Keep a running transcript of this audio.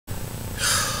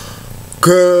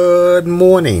Good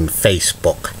morning,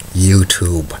 Facebook,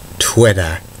 YouTube,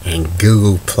 Twitter, and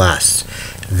Google+.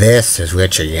 This is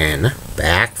Rich again,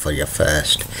 back for your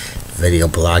first video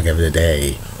blog of the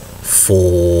day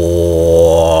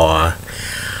for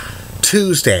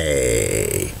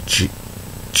Tuesday,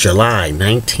 July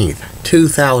 19th,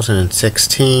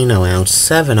 2016, around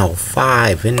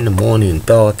 7:05 in the morning in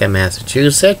Billerica,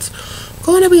 Massachusetts.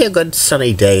 Going to be a good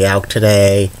sunny day out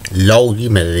today. Low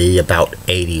humidity, about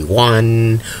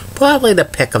 81. Probably the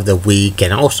pick of the week.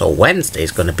 And also Wednesday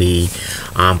is going to be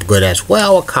good as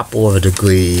well. A couple of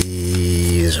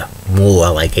degrees.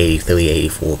 More like 83,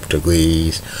 84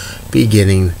 degrees.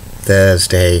 Beginning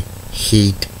Thursday,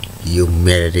 heat,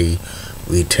 humidity,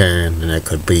 return. And it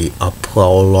could be a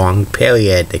prolonged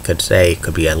period. They could say it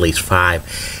could be at least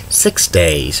 5-6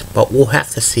 days. But we'll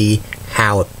have to see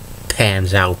how it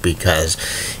pans out, because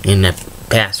in the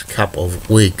past couple of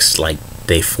weeks, like,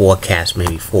 they forecast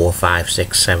maybe 4, 5,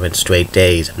 6, 7 straight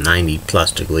days of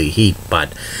 90+ degree heat.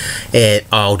 But it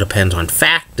all depends on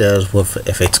factors.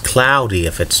 If it's cloudy,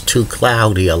 if it's too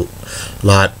cloudy, a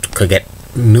lot could get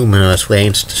numerous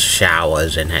rain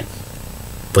showers, and that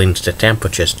brings the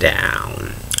temperatures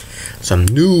down. Some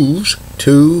news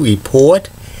to report.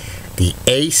 The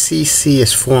ACC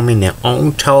is forming their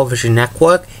own television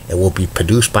network. It will be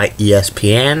produced by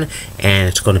ESPN, and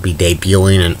it's going to be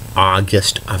debuting in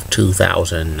August of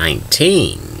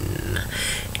 2019.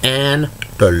 And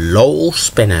the Lowell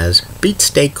Spinners beat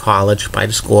State College by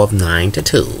the score of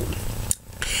 9-2.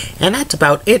 And that's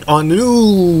about it on the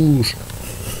news.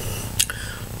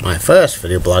 My first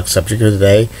video blog subject of the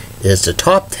day is the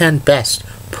top 10 best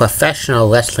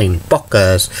professional wrestling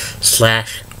bookers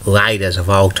 / writers of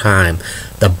all time.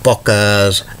 The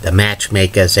bookers, the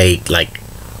matchmakers, they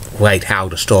write how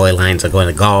the storylines are going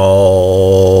to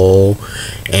go,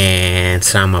 and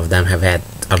some of them have had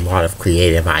a lot of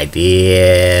creative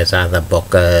ideas. Other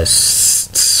bookers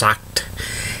sucked,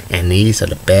 and these are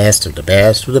the best of the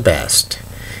best of the best.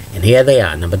 And here they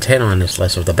are, number 10 on this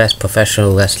list of the best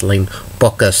professional wrestling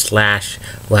bookers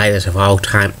 / writers of all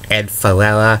time. Ed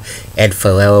Ferreira. Ed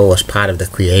Ferreira was part of the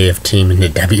creative team in the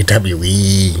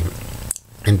WWE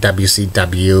and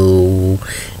WCW,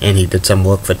 and he did some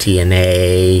work for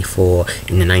TNA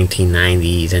in the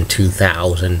 1990s and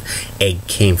 2000. Ed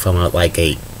came from a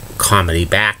comedy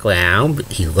background.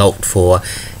 He wrote for,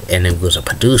 and he was a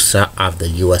producer of the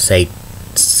USA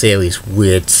series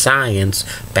Weird Science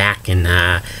back in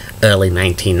early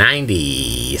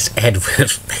 1990s. Ed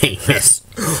was famous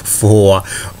for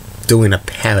doing a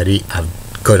parody of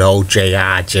good old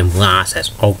JR Jim Ross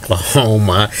as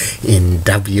Oklahoma in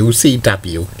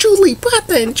WCW. Julie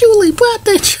Button, Julie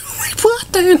Button, Julie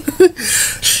Button.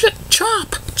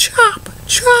 Chop, chop,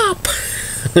 chop.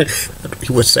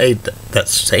 He would say that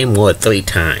same word 3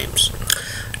 times.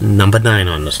 Number 9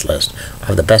 on this list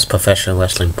of the best professional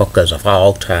wrestling bookers of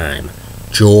all time,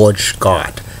 George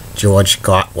Scott. George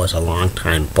Scott was a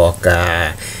long-time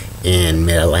booker in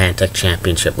Mid-Atlantic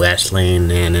Championship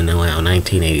Wrestling, and in around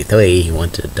 1983 he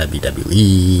went to the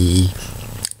WWE,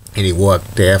 and he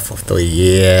worked there for 3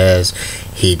 years.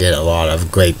 He did a lot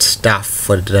of great stuff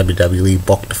for the WWE,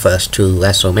 booked the first 2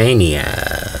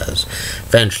 WrestleManias.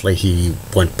 Eventually he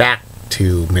went back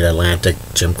to Mid-Atlantic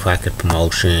Jim Crockett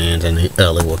Promotions, and he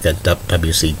early worked at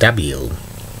WCW.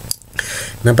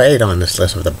 Number 8 on this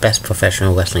list of the best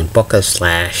professional wrestling bookers /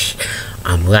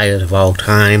 writers of all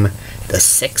time, the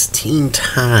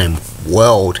 16-time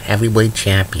World Heavyweight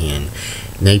Champion,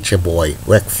 Nature Boy,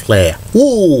 Ric Flair.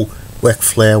 Woo! Ric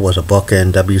Flair was a booker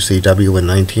in WCW in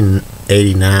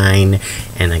 1989,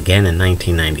 and again in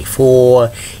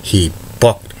 1994. He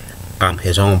booked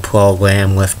his own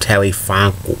program with Terry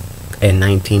Funk in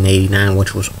 1989,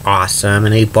 which was awesome,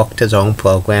 and he booked his own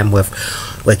program with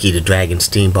Ricky the Dragon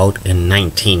Steamboat in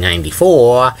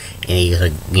 1994, and he's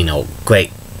a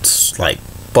great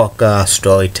booker,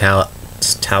 storyteller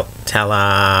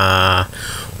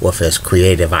with his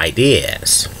creative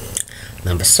ideas.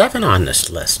 Number 7 on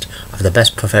this list of the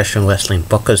best professional wrestling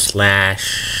bookers /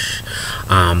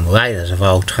 writers of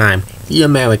all time, the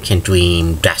American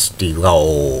Dream, Dusty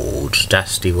Rhodes.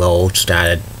 Dusty Rhodes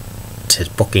started his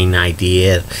booking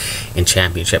ideas in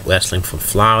Championship Wrestling from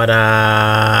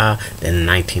Florida. Then in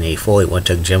 1984 he went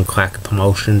to Jim Crockett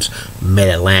Promotions,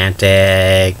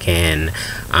 Mid-Atlantic, and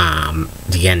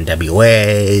the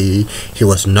NWA. He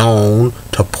was known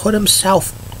to put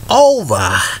himself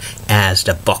over as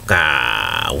the booker.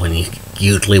 When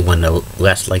the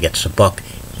wrestler gets the book,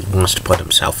 he wants to put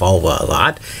himself over a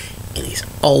lot. And he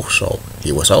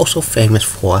was also famous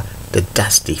for the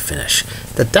Dusty finish.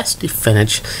 The Dusty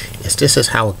finish is, this is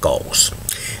how it goes.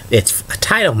 It's a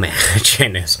title match,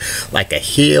 and it's like a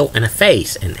heel and a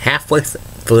face. And halfway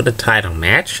through the title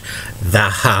match,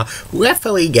 the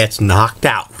referee gets knocked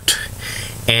out.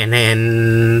 And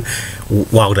then,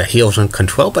 while the heel's in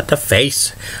control, but the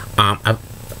face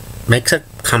makes a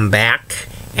comeback.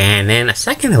 And then a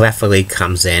second referee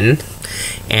comes in,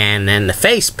 and then the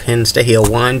face pins the heel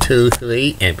 1, 2,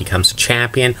 3, and becomes a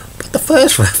champion. But the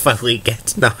first referee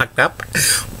gets knocked up,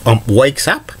 wakes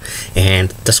up,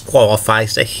 and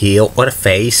disqualifies the heel or the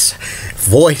face,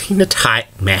 voiding the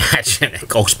title match, and it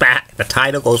goes back. The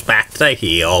title goes back to the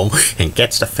heel, and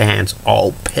gets the fans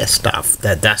all pissed off.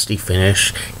 The Dusty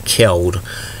finish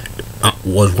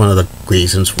was one of the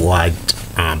reasons why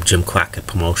Jim Crockett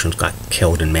Promotions got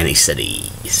killed in many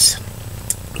cities.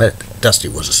 But Dusty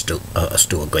was still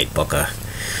a great booker.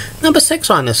 Number 6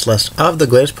 on this list of the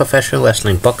greatest professional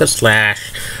wrestling bookers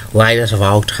 / writers of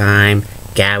all time,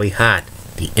 Gary Hart,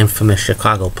 the infamous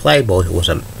Chicago Playboy, who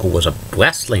was a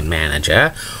wrestling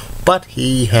manager, but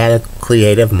he had a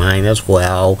creative mind as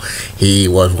well. He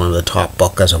was one of the top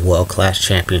bookers of World Class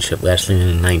Championship Wrestling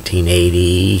in the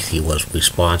 1980s. He was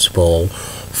responsible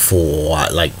for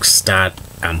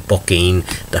booking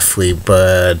the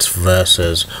Freebirds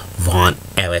versus Von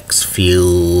Erich's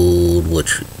feud,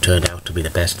 which turned out to be the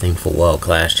best thing for World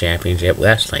Class Championship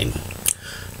Wrestling.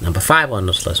 Number 5 on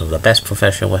this list of the best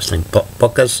professional wrestling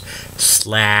bookers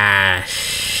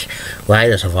 /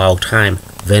 writers of all time,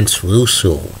 Vince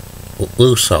Russo.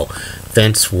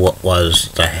 Vince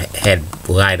was the head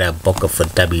writer booker for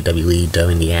WWE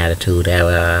during the Attitude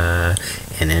Era,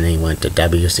 and then he went to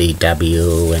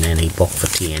WCW, and then he booked for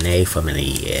TNA for many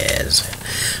years.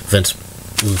 Vince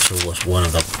Russo was one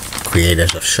of the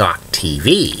creators of Shock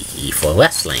TV for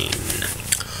wrestling.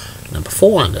 Number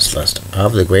 4 on this list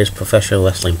of the greatest professional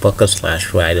wrestling bookers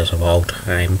 / writers of all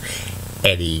time,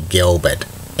 Eddie Gilbert.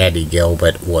 Eddie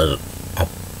Gilbert was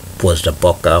the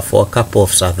booker for a couple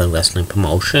of Southern wrestling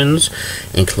promotions,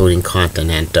 including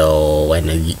Continental and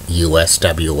the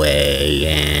USWA,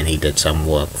 and he did some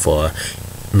work for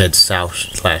Mid-South /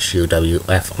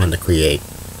 UWF on the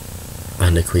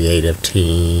creative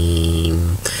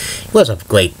team. He was a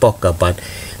great booker, but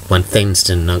when things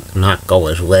did not go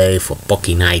his way for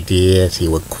booking ideas, he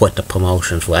would quit the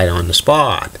promotions right on the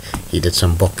spot. He did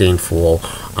some booking for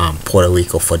Puerto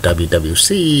Rico for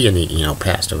WWC, and he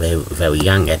passed away very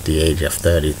young at the age of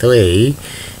 33.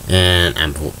 And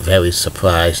I'm very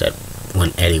surprised that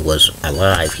when Eddie was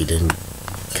alive, he didn't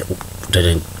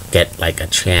get a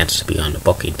chance to be on the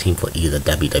booking team for either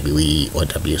WWE or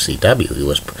WCW. He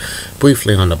was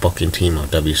briefly on the booking team of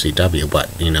WCW, but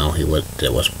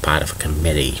there was part of a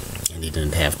committee, and he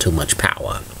didn't have too much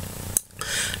power.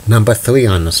 Number 3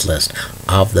 on this list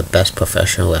of the best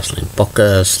professional wrestling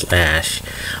bookers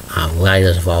 /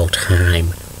 writers of all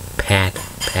time, Pat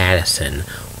Patterson.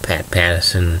 Pat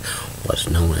Patterson was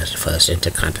known as the first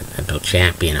Intercontinental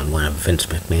Champion and one of Vince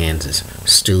McMahon's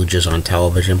stooges on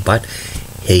television, but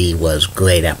he was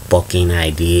great at booking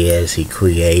ideas. He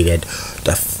created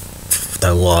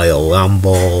the Royal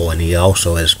Rumble, and he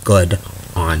also is good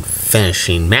on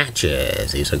finishing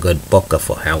matches. He's a good booker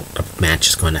for how the match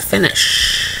is going to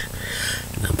finish.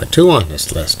 Number 2 on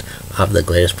this list of the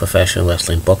greatest professional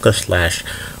wrestling bookers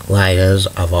 / writers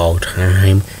of all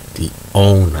time, the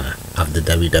owner of the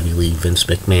WWE, Vince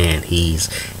McMahon.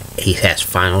 He has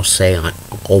final say on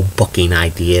all booking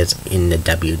ideas in the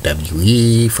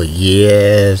WWE for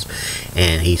years,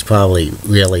 and he's probably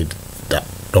really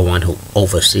the one who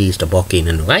oversees the booking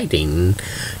and writing,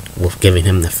 with giving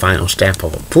him the final stamp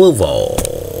of approval.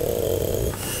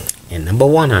 And number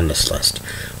 1 on this list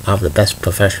of the best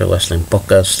professional wrestling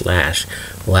bookers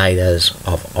 / writers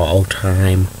of all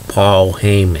time, Paul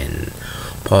Heyman.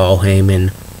 Paul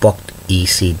Heyman booked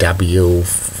ECW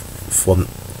from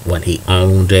when he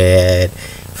owned it.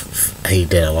 He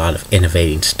did a lot of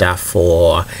innovating stuff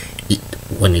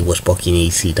when he was booking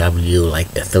ECW,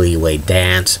 like the 3-way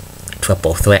dance,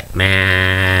 triple threat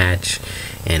match,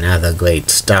 and other great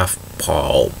stuff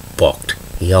Paul booked.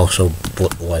 He also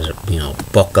was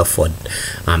booker for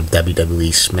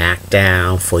WWE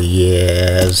SmackDown for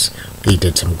years. He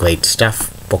did some great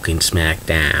stuff booking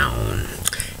SmackDown.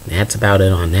 And that's about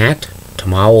it on that.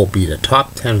 Tomorrow will be the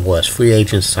top 10 worst free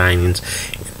agent signings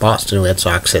in Boston Red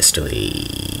Sox history.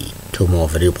 2 more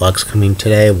video blogs coming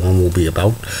today. One will be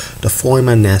about the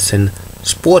Foreman Nesson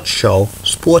Sports Show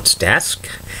Sports Desk.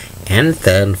 And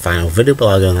third and final video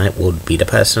blog of the night will be the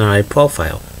personality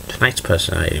profile. Tonight's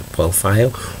personality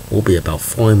profile will be about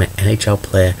former NHL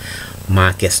player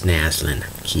Marcus Naslund.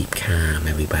 Keep calm,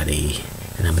 everybody.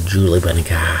 And I'm a Julie Benny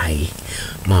guy.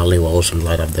 Molly Wilson,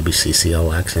 light up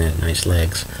WCCO accent and nice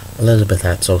legs. Elizabeth,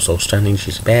 that's so stunning.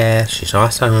 She's the best. She's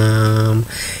awesome.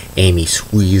 Amy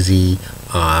Squeezy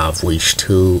of Wish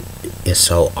 2 is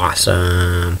so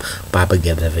awesome. Baba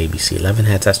Gibbs of ABC 11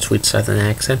 has that sweet southern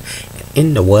accent.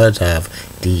 In the words of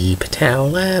Dee Patel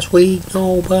last week,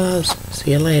 no buzz.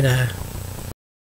 See you later.